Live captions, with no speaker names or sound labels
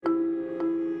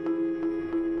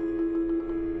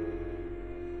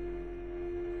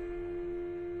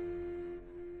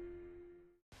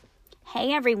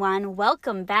Hey everyone,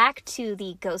 welcome back to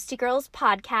the Ghosty Girls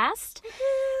podcast,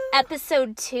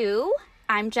 episode 2.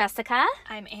 I'm Jessica.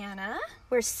 I'm Anna.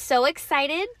 We're so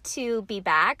excited to be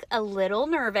back, a little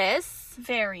nervous.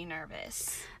 Very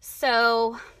nervous.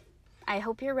 So, I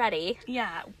hope you're ready.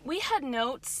 Yeah, we had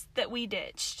notes that we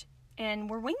ditched, and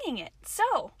we're winging it.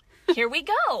 So, here we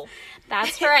go.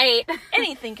 That's right.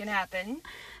 Anything can happen.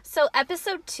 So,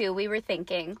 episode 2, we were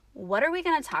thinking, what are we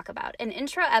going to talk about? An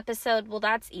intro episode, well,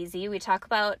 that's easy. We talk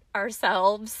about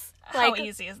ourselves. How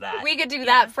easy is that? We could do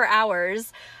that for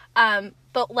hours.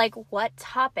 But, what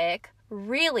topic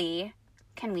really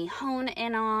can we hone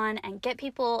in on and get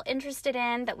people interested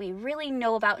in that we really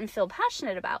know about and feel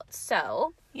passionate about?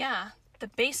 So, yeah, the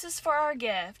basis for our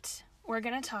gift, we're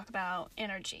going to talk about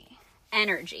energy.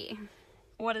 Energy.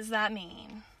 What does that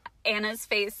mean? Anna's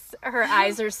face, her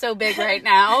eyes are so big right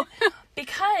now.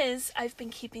 Because I've been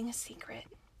keeping a secret.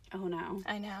 Oh, no.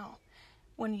 I know.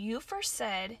 When you first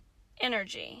said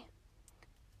energy,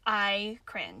 I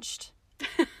cringed.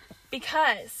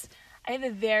 Because I have a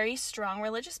very strong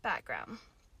religious background.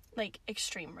 Like,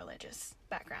 extreme religious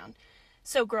background.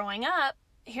 So growing up,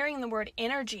 hearing the word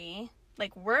energy,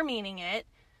 like we're meaning it,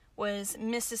 was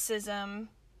mysticism,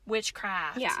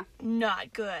 witchcraft. Yeah.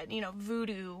 Not good.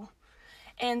 Voodoo.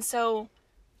 And so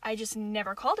I just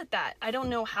never called it that. I don't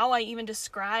know how I even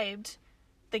described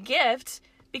the gift,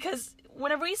 because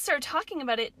whenever we start talking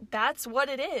about it, that's what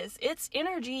it is. It's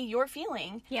energy you're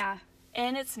feeling. Yeah.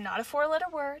 And it's not a 4-letter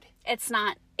word. It's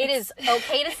not. It is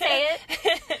okay to say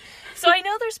it. So I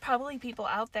know there's probably people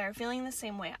out there feeling the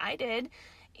same way I did,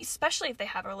 especially if they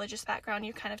have a religious background.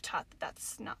 You're kind of taught that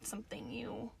that's not something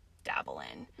you dabble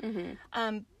in.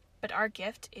 Mm-hmm. But our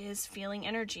gift is feeling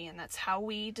energy, and that's how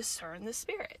we discern the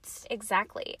spirits.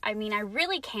 Exactly. I mean, I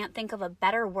really can't think of a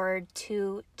better word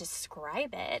to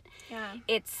describe it. Yeah.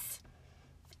 It's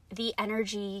the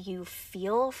energy you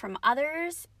feel from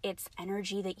others. It's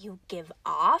energy that you give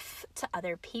off to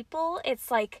other people.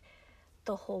 It's like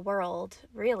the whole world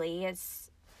really is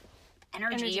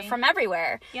energy. From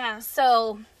everywhere. Yeah.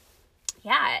 So,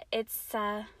 yeah, it's...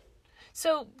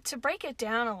 So, to break it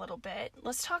down a little bit,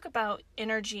 let's talk about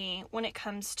energy when it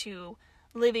comes to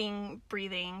living,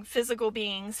 breathing, physical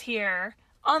beings here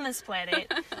on this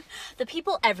planet. The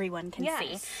people everyone can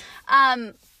see.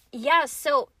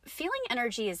 So feeling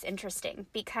energy is interesting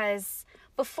because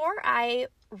before I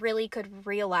really could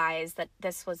realize that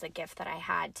this was a gift that I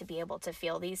had to be able to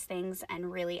feel these things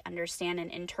and really understand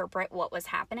and interpret what was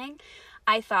happening,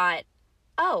 I thought,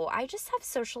 oh, I just have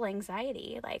social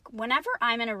anxiety. Like, whenever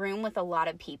I'm in a room with a lot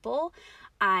of people,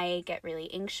 I get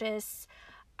really anxious.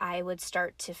 I would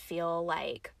start to feel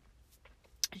like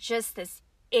just this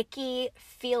icky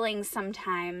feeling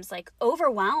sometimes, like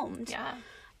overwhelmed. Yeah.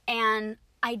 And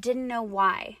I didn't know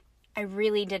why. I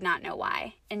really did not know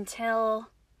why until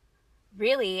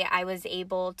really I was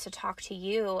able to talk to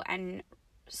you and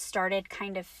started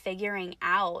kind of figuring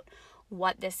out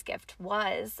what this gift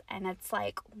was. And it's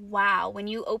like, wow, when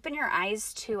you open your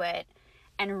eyes to it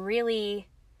and really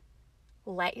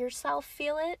let yourself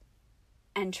feel it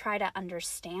and try to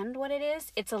understand what it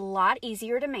is, it's a lot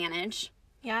easier to manage.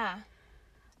 Yeah.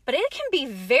 But it can be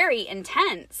very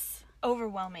intense.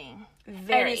 Overwhelming.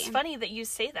 Very. And it's funny that you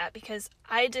say that because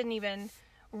I didn't even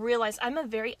realize I'm a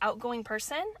very outgoing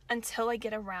person until I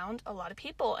get around a lot of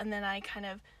people, and then I kind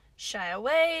of shy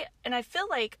away, and I feel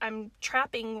like I'm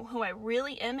trapping who I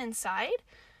really am inside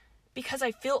because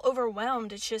I feel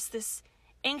overwhelmed. It's just this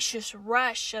anxious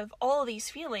rush of all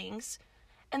these feelings.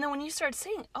 And then when you start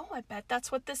saying, oh, I bet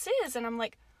that's what this is, and I'm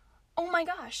like, oh my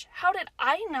gosh, how did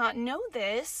I not know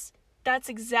this? That's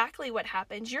exactly what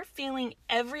happens. You're feeling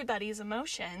everybody's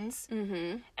emotions,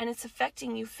 and it's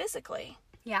affecting you physically.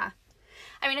 Yeah.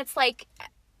 I mean, it's like,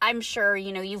 I'm sure,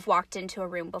 you've walked into a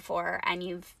room before and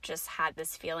you've just had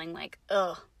this feeling like,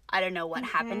 ugh, I don't know what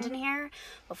happened in here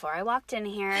before I walked in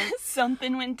here.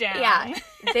 Something went down. Yeah.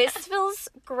 This feels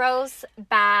gross,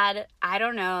 bad. I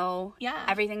don't know. Yeah.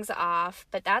 Everything's off.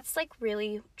 But that's like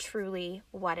really, truly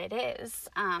what it is.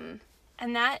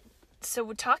 So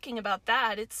we're talking about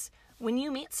that. It's when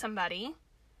you meet somebody,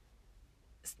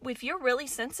 if you're really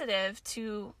sensitive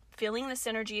to feeling this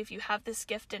energy, if you have this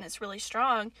gift and it's really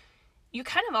strong, you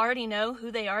kind of already know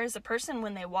who they are as a person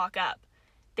when they walk up.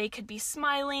 They could be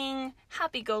smiling,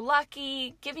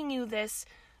 happy-go-lucky, giving you this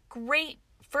great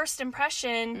first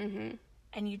impression,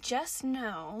 and you just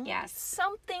know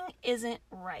something isn't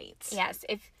right. Yes,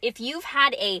 if you've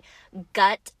had a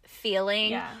gut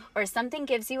feeling or something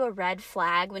gives you a red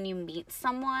flag when you meet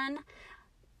someone,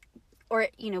 or,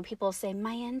 people say,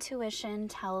 my intuition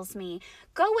tells me,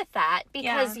 go with that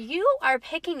because you are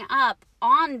picking up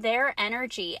on their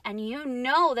energy and you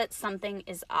know that something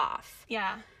is off,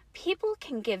 Yeah. people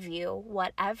can give you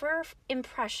whatever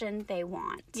impression they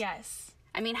want. Yes.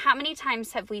 I mean, how many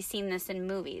times have we seen this in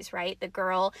movies, right? The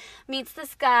girl meets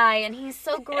this guy and he's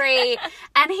so great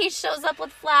and he shows up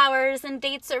with flowers and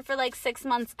dates her for like 6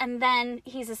 months and then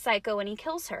he's a psycho and he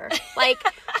kills her. Like,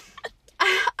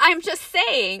 I'm just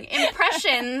saying,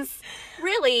 impressions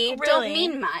really don't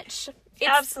mean much.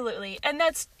 Absolutely. And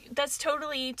that's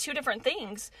totally two different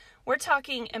things. We're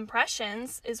talking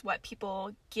impressions is what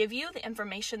people give you, the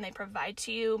information they provide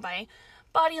to you by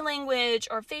body language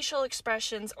or facial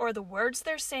expressions or the words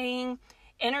they're saying.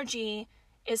 Energy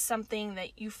is something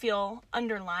that you feel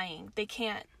underlying. They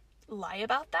can't lie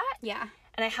about that. Yeah.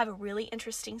 And I have a really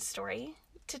interesting story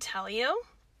to tell you.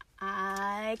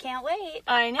 I can't wait.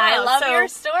 I know. I love your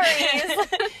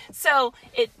stories. So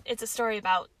it's a story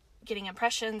about getting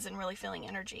impressions and really feeling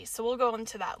energy. So we'll go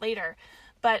into that later.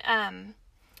 But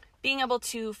being able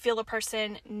to feel a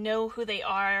person, know who they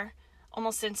are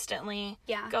almost instantly,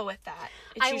 go with that.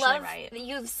 It's usually love right. that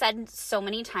you've said so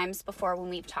many times before when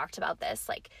we've talked about this,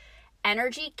 like,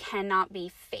 energy cannot be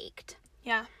faked.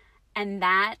 Yeah. And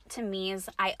that, to me, is,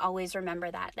 I always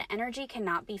remember that. The energy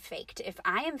cannot be faked. If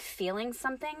I am feeling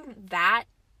something, that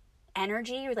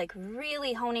energy, like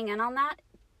really honing in on that,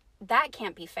 that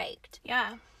can't be faked.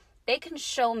 Yeah. They can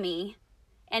show me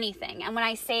anything. And when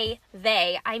I say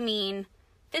they, I mean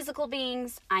physical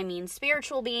beings, I mean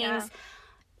spiritual beings. Yeah.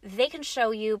 They can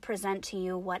show you, present to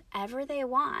you whatever they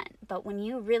want. But when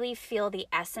you really feel the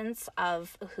essence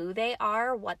of who they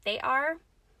are, what they are,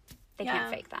 they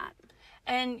can't fake that.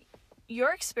 And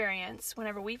your experience,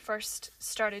 whenever we first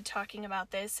started talking about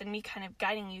this and me kind of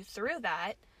guiding you through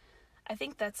that, I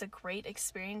think that's a great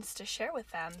experience to share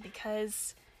with them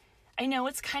because I know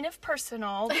it's kind of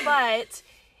personal, but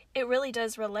it really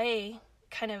does relay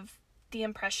kind of the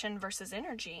impression versus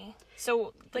energy.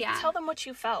 So, like, tell them what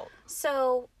you felt.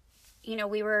 So, you know,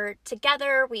 we were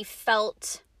together. We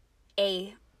felt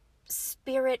a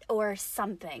spirit or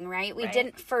something, right?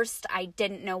 I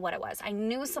didn't know what it was. I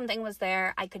knew something was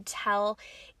there. I could tell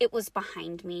it was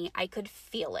behind me. I could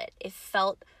feel it. It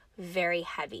felt very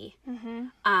heavy.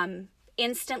 Mm-hmm.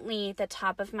 Instantly, the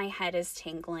top of my head is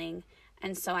tingling.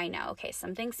 And so I know, okay,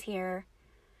 something's here.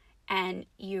 And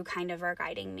you kind of are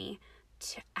guiding me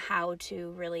to how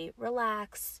to really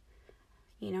relax,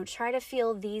 you know, try to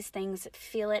feel these things,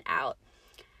 feel it out.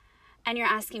 And you're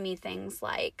asking me things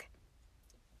like,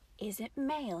 is it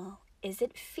male? Is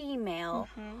it female?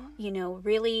 Mm-hmm. You know,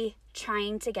 really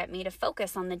trying to get me to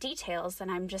focus on the details. And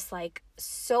I'm just like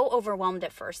so overwhelmed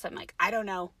at first. I'm like, I don't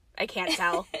know. I can't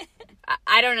tell.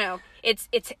 I don't know. It's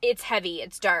heavy.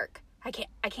 It's dark.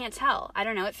 I can't tell. I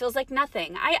don't know. It feels like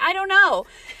nothing. I don't know.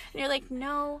 And you're like,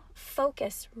 no,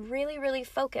 focus. Really, really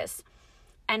focus.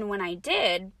 And when I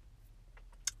did,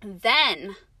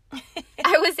 then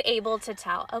I was able to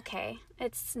tell, okay,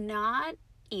 it's not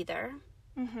either.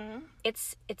 Mm-hmm.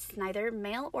 It's neither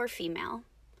male or female.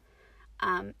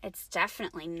 It's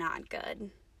definitely not good.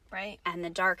 Right. And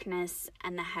the darkness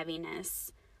and the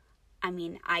heaviness, I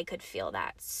mean, I could feel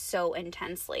that so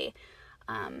intensely.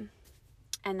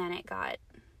 And then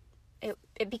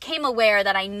it became aware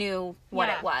that I knew what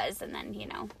it was. And then, you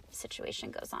know,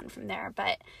 situation goes on from there.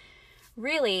 But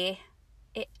really,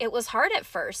 it was hard at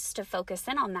first to focus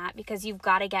in on that because you've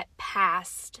got to get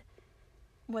past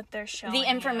what they're showing, the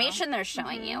information they're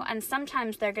showing you. And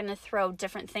sometimes they're going to throw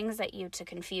different things at you to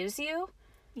confuse you.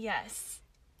 Yes.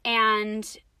 And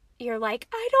you're like,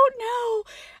 I don't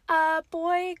know.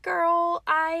 Boy, girl,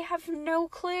 I have no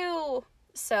clue.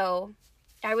 So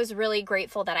I was really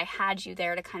grateful that I had you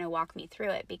there to kind of walk me through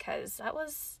it because that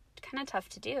was kind of tough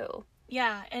to do.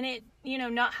 Yeah. And it, you know,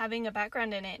 not having a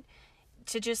background in it,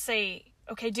 to just say,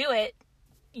 okay, do it.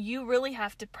 You really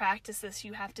have to practice this.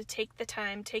 You have to take the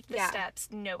time, take the steps,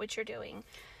 know what you're doing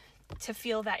to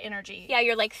feel that energy. Yeah,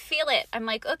 you're like, feel it. I'm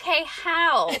like, okay,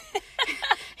 how?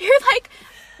 You're like,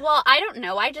 well, I don't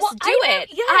know. I just do it.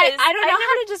 Yes, I don't know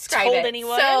how to describe told it.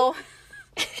 Anyone. So,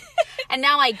 and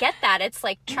now I get that. It's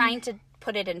like trying to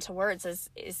put it into words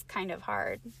is kind of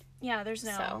hard. Yeah, there's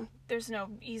no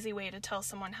easy way to tell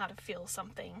someone how to feel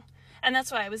something. And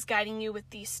that's why I was guiding you with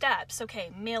these steps.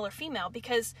 Okay, male or female,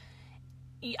 because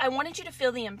I wanted you to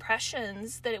feel the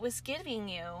impressions that it was giving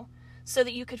you so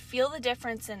that you could feel the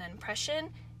difference in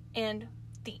impression and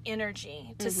the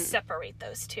energy to separate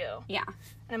those two. Yeah.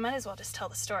 And I might as well just tell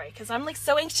the story because I'm like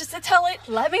so anxious to tell it.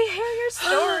 Let me hear your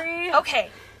story. Okay,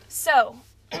 so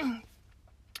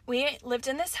we lived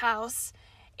in this house,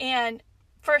 and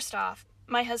first off,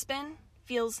 my husband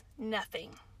feels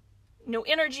nothing. No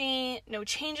energy, no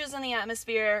changes in the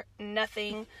atmosphere,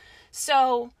 nothing.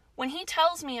 So when he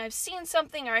tells me I've seen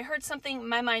something or I heard something,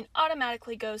 my mind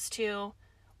automatically goes to,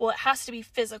 well, it has to be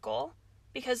physical,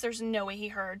 because there's no way he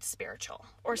heard spiritual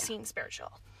or seen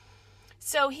spiritual.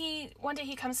 So one day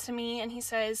he comes to me and he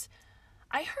says,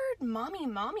 I heard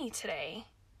mommy today.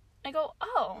 I go,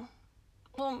 oh,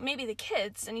 well, maybe the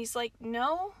kids. And he's like,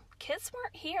 no, kids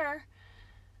weren't here.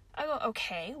 I go,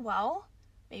 okay, well,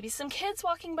 maybe some kids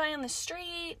walking by on the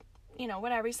street,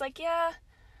 whatever. He's like, yeah,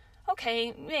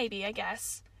 okay, maybe, I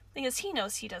guess. Because he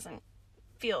knows he doesn't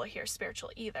feel or hear spiritual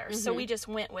either. Mm-hmm. So we just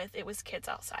went with, it was kids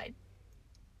outside.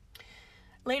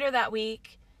 Later that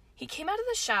week, he came out of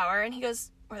the shower and he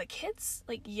goes, were the kids,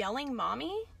 yelling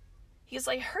mommy? He goes,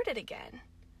 I heard it again.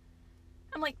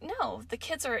 I'm like, no, the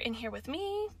kids are in here with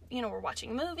me. We're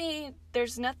watching a movie.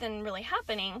 There's nothing really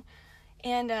happening.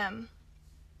 And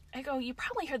I go, you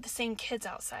probably heard the same kids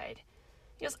outside.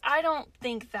 He goes, I don't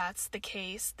think that's the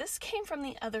case. This came from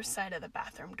the other side of the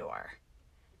bathroom door.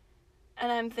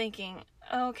 And I'm thinking,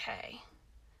 okay,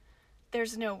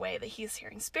 there's no way that he's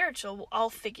hearing spiritual.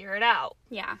 I'll figure it out.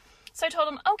 Yeah. So I told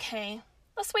him, okay,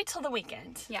 let's wait till the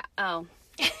weekend. Yeah. Oh,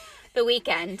 the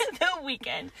weekend. The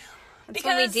weekend. That's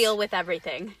when we deal with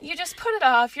everything. You just put it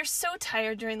off. You're so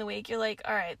tired during the week. You're like,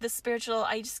 all right, the spiritual,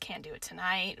 I just can't do it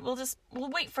tonight. We'll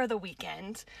wait for the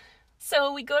weekend.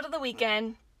 So we go to the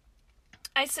weekend.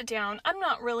 I sit down. I'm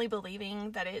not really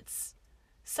believing that it's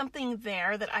something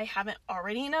there that I haven't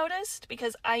already noticed,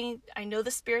 because I know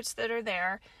the spirits that are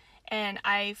there, and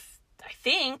I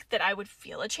think that I would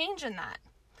feel a change in that.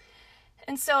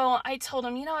 And so I told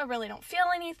him, I really don't feel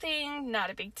anything, not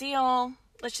a big deal.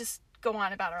 Let's just go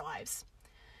on about our lives.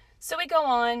 So we go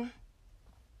on.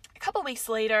 A couple weeks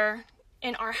later,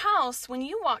 in our house, when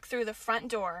you walk through the front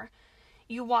door,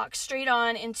 you walk straight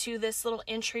on into this little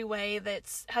entryway that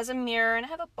has a mirror and I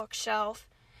have a bookshelf.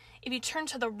 If you turn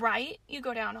to the right, you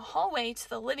go down a hallway to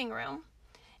the living room.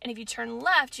 And if you turn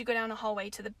left, you go down a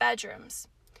hallway to the bedrooms.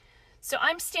 So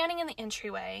I'm standing in the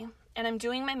entryway and I'm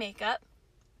doing my makeup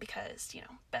because,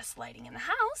 best lighting in the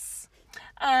house.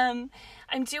 I'm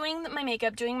doing my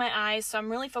makeup, doing my eyes, so I'm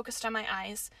really focused on my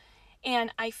eyes.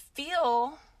 And I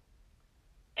feel,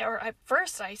 or at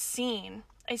first I seen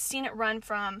it run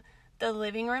from the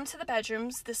living room to the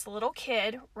bedrooms, this little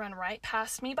kid run right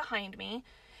past me, behind me,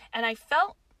 and I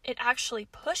felt it actually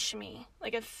push me,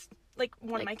 like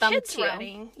one of my kids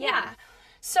running. Yeah.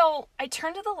 So I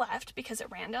turned to the left because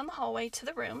it ran down the hallway to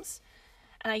the rooms,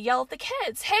 and I yelled at the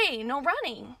kids, hey, no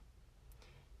running.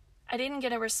 I didn't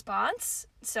get a response,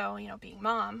 so, being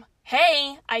mom,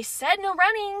 hey, I said no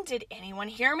running, did anyone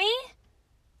hear me?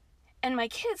 And my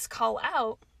kids call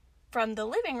out from the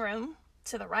living room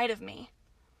to the right of me.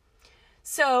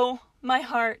 So my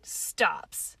heart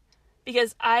stops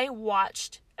because I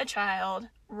watched a child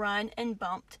run and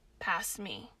bumped past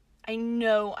me. I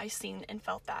know I seen and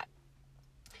felt that.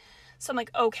 So I'm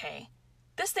like, okay,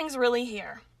 this thing's really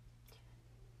here.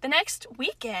 The next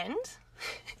weekend,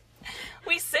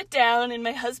 we sit down and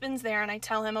my husband's there and I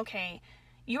tell him, okay,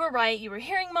 you were right. You were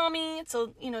hearing mommy. It's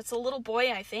a little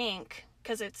boy, I think,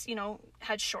 because it's,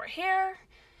 had short hair.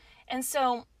 And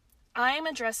so I'm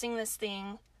addressing this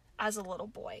thing as a little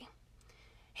boy.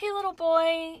 Hey, little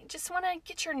boy, just want to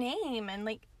get your name,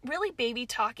 and really baby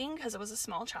talking because it was a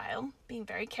small child, being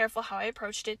very careful how I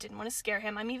approached it, didn't want to scare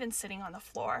him. I'm even sitting on the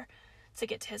floor to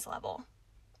get to his level.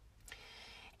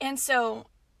 And so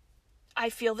I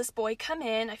feel this boy come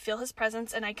in, I feel his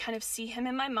presence, and I kind of see him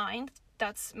in my mind.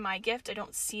 That's my gift. I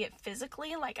don't see it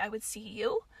physically like I would see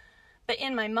you, but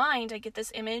in my mind, I get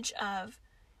this image of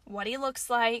what he looks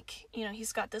like.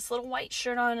 He's got this little white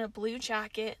shirt on, a blue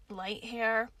jacket, light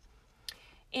hair,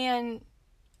 and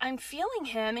I'm feeling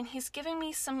him and he's giving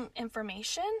me some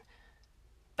information,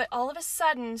 but all of a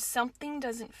sudden something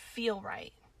doesn't feel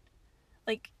right.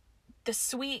 The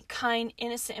sweet, kind,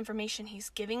 innocent information he's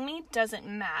giving me doesn't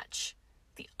match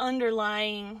the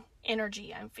underlying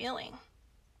energy I'm feeling.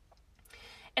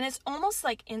 And it's almost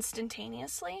like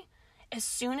instantaneously, as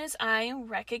soon as I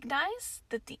recognize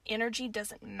that the energy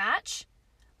doesn't match,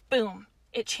 boom,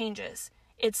 it changes.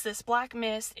 It's this black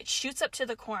mist. It shoots up to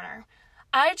the corner.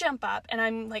 I jump up and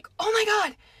I'm like, oh my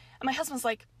God. And my husband's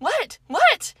like, what?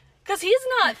 Because he's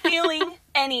not feeling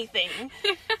anything.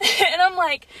 And I'm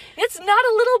like, it's not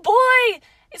a little boy.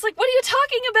 He's like, what are you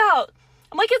talking about?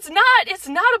 I'm like, it's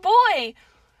not a boy.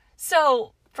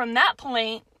 So from that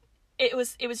point, it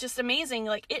was just amazing.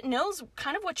 It knows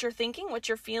kind of what you're thinking, what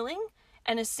you're feeling.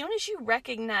 And as soon as you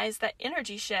recognize that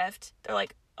energy shift, they're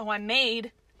like, oh, I'm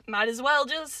made. Might as well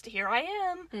just, here I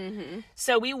am. Mm-hmm.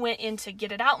 So we went into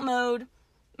get it out mode.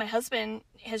 My husband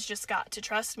has just got to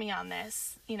trust me on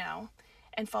this,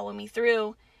 and follow me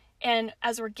through. And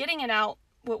as we're getting it out,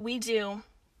 what we do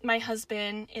my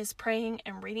husband is praying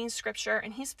and reading scripture,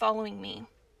 and he's following me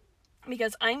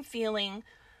because I'm feeling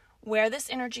where this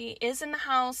energy is in the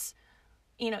house.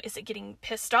 Is it getting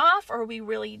pissed off, or are we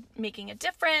really making a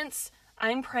difference?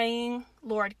 I'm praying,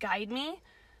 Lord, guide me.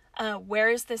 Where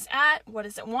is this at? What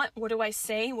does it want? What do I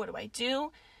say? What do I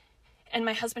do? And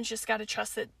my husband's just got to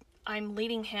trust that I'm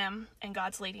leading him and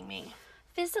God's leading me.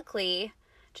 Physically,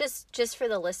 just for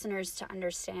the listeners to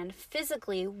understand,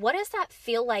 physically, what does that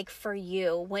feel like for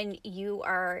you when you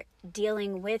are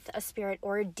dealing with a spirit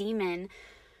or a demon?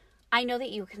 I know that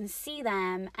you can see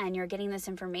them and you're getting this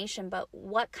information, but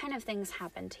what kind of things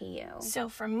happen to you? So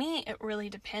for me, it really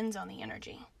depends on the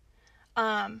energy.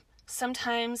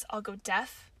 Sometimes I'll go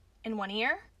deaf in one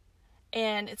ear,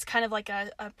 and it's kind of like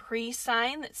a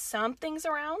pre-sign that something's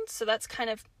around. So that's kind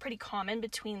of pretty common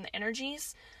between the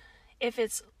energies. If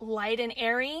it's light and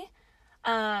airy,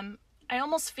 I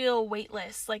almost feel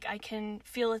weightless, like I can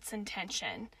feel its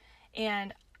intention,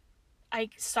 and I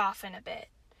soften a bit.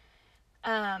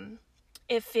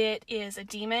 If it is a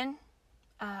demon,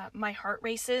 my heart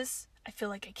races. I feel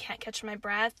like I can't catch my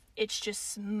breath. It's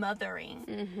just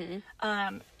smothering.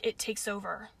 Mm-hmm. It takes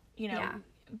over, Yeah.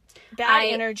 Bad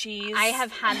energies. I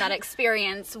have had that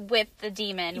experience with the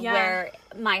demon where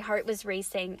my heart was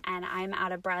racing and I'm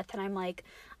out of breath and I'm like,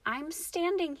 I'm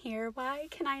standing here. Why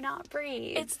can I not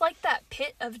breathe? It's like that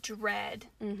pit of dread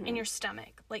in your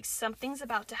stomach. Like something's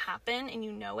about to happen and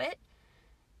you know it.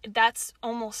 That's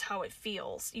almost how it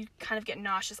feels. You kind of get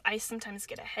nauseous. I sometimes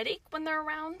get a headache when they're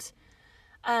around.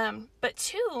 But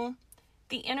two,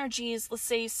 the energies, let's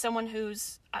say someone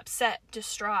who's upset,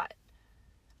 distraught,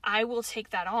 I will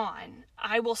take that on.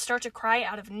 I will start to cry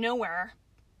out of nowhere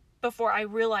before I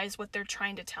realize what they're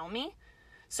trying to tell me.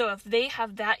 So if they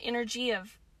have that energy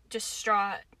of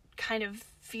distraught kind of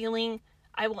feeling,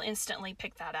 I will instantly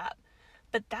pick that up.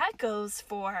 But that goes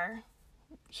for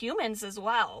humans as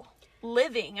well.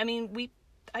 Living. I mean,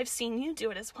 I've seen you do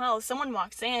it as well. If someone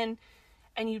walks in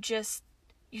and you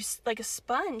like a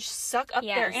sponge suck up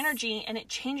their energy and it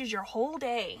changes your whole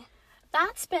day.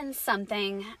 That's been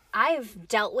something I've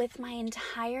dealt with my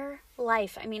entire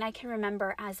life. I mean, I can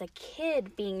remember as a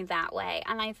kid being that way.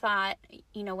 And I thought,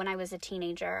 when I was a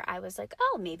teenager, I was like,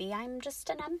 oh, maybe I'm just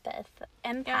an empath.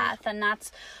 Yeah. And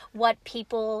that's what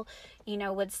people,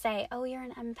 would say, oh, you're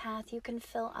an empath. You can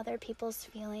feel other people's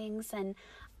feelings. And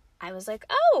I was like,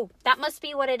 oh, that must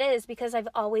be what it is because I've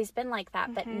always been like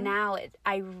that. But now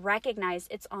I recognize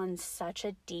it's on such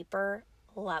a deeper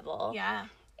level. Yeah.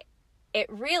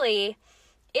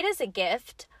 It is a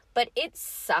gift, but it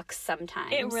sucks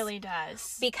sometimes. It really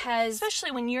does. Because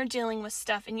especially when you're dealing with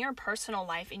stuff in your personal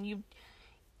life and you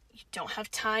don't have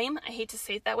time. I hate to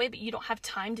say it that way, but you don't have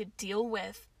time to deal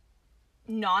with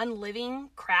non-living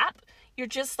crap. You're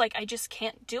just like, I just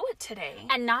can't do it today.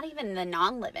 And not even the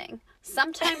non-living.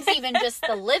 Sometimes even just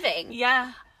the living.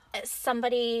 Yeah.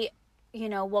 Somebody,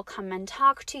 will come and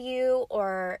talk to you,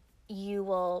 or you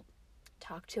will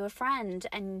talk to a friend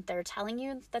and they're telling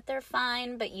you that they're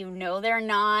fine, but they're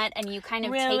not, and you kind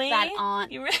of take that on.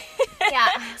 Yeah.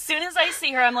 As soon as I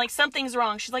see her, I'm like, something's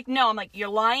wrong. She's like, no. I'm like, you're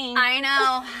lying. I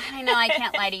know. I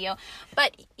can't lie to you.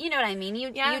 But you know what I mean?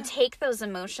 You take those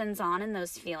emotions on and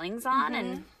those feelings on,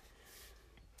 and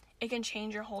it can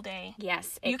change your whole day.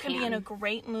 Yes, you can be in a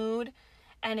great mood,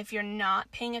 and if you're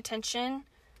not paying attention,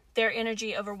 their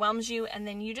energy overwhelms you, and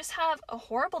then you just have a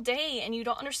horrible day, and you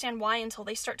don't understand why until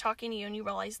they start talking to you, and you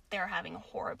realize they're having a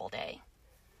horrible day.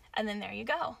 And then there you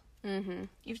go. Mm-hmm.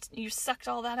 You've sucked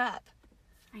all that up.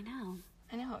 I know.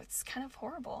 It's kind of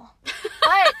horrible.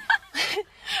 But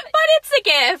it's a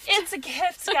gift. It's a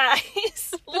gift,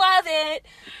 guys. Love it.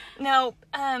 No,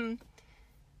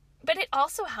 but it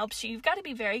also helps you. You've got to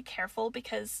be very careful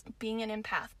because being an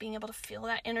empath, being able to feel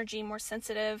that energy more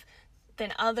sensitive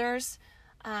than others,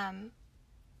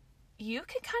 you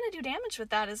can kind of do damage with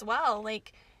that as well.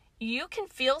 Like, you can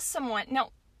feel someone,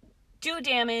 do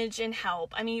damage and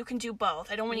help. I mean, you can do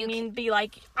both. I don't mean be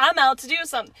like, I'm out to do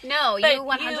something. No, but you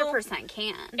 100%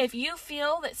 can. If you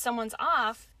feel that someone's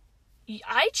off,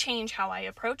 I change how I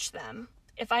approach them.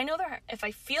 If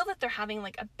I feel that they're having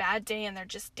like a bad day and they're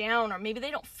just down, or maybe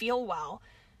they don't feel well,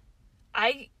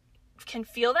 I can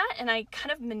feel that and I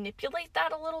kind of manipulate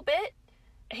that a little bit.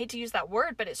 I hate to use that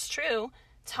word, but it's true.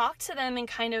 Talk to them and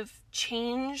kind of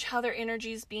change how their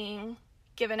energy is being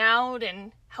given out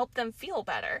and help them feel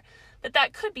better. But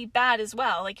that could be bad as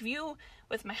well. Like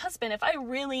with my husband, if I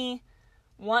really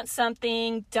want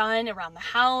something done around the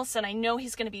house and I know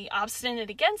he's going to be obstinate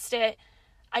against it,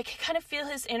 I can kind of feel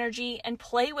his energy and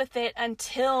play with it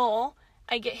until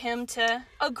I get him to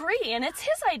agree, and it's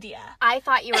his idea. I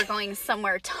thought you were going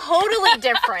somewhere totally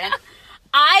different.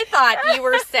 I thought you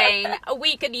were saying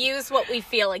we could use what we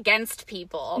feel against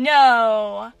people.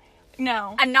 No.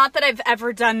 And not that I've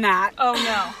ever done that.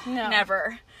 Oh, no.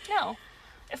 Never. No.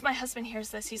 If my husband hears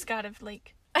this, he's got to, we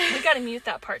got to mute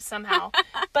that part somehow.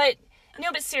 But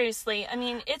seriously, I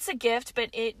mean, it's a gift,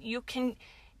 but you can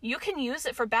use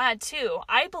it for bad, too.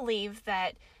 I believe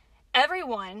that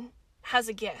everyone has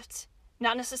a gift.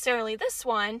 Not necessarily this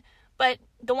one, but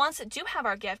the ones that do have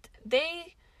our gift,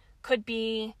 they could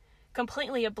be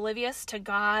completely oblivious to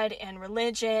God and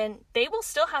religion. They will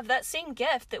still have that same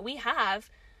gift that we have,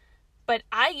 but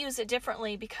I use it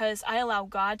differently because I allow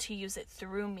God to use it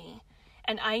through me,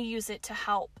 and I use it to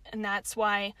help. And that's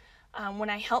why when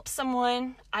I help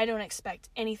someone, I don't expect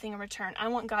anything in return. I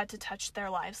want God to touch their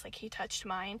lives like he touched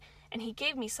mine, and he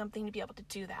gave me something to be able to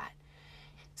do that.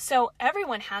 So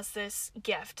everyone has this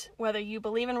gift, whether you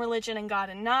believe in religion and God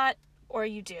and not, or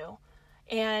you do.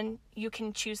 And you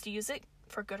can choose to use it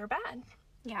for good or bad.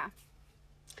 Yeah.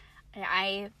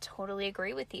 I totally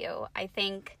agree with you. I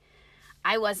think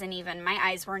my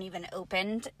eyes weren't even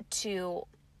opened to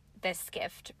this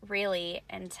gift really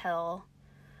until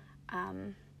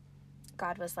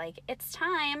God was like, it's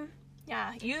time.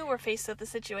 Yeah, you were faced with a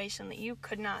situation that you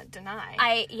could not deny.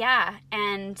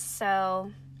 And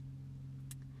so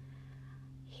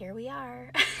here we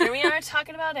are. Here we are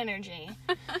talking about energy.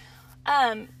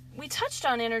 We touched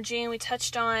on energy, and we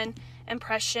touched on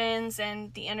impressions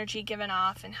and the energy given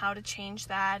off and how to change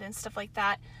that and stuff like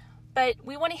that. But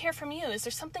we want to hear from you. Is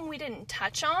there something we didn't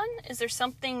touch on? Is there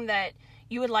something that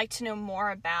you would like to know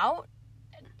more about?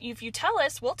 If you tell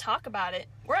us, we'll talk about it.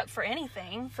 We're up for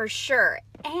anything. For sure.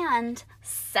 And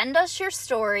send us your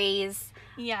stories.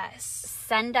 Yes.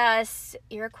 Send us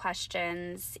your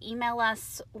questions. Email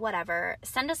us, whatever.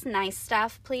 Send us nice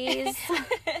stuff, please.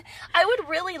 I would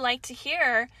really like to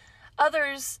hear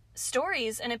others'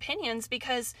 stories and opinions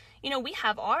because, we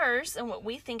have ours and what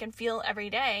we think and feel every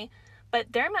day,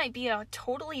 but there might be a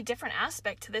totally different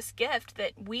aspect to this gift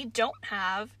that we don't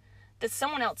have that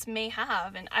someone else may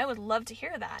have, and I would love to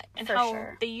hear that and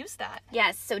how they use that.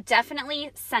 Yes, so definitely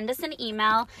send us an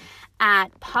email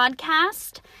at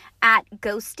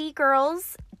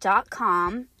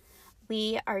podcast@ghostygirls.com.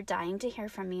 We are dying to hear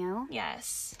from you.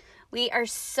 Yes. We are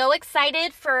so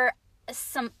excited for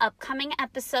some upcoming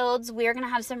episodes. We're going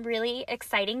to have some really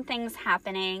exciting things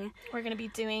happening. We're going to be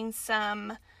doing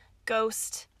some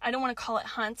ghost, I don't want to call it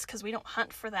hunts because we don't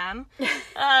hunt for them.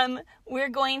 We're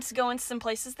going to go into some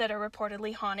places that are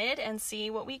reportedly haunted and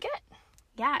see what we get.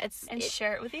 Yeah,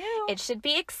 share it with you. It should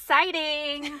be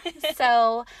exciting.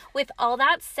 So, with all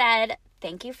that said,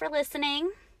 thank you for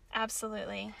listening.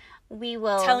 Absolutely. We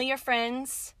will tell your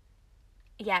friends.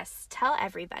 Yes, tell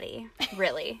everybody.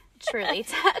 Really, truly,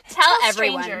 tell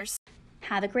everyone. Strangers.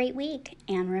 Have a great week,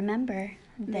 and remember,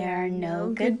 there are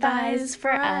no goodbyes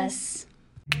for us.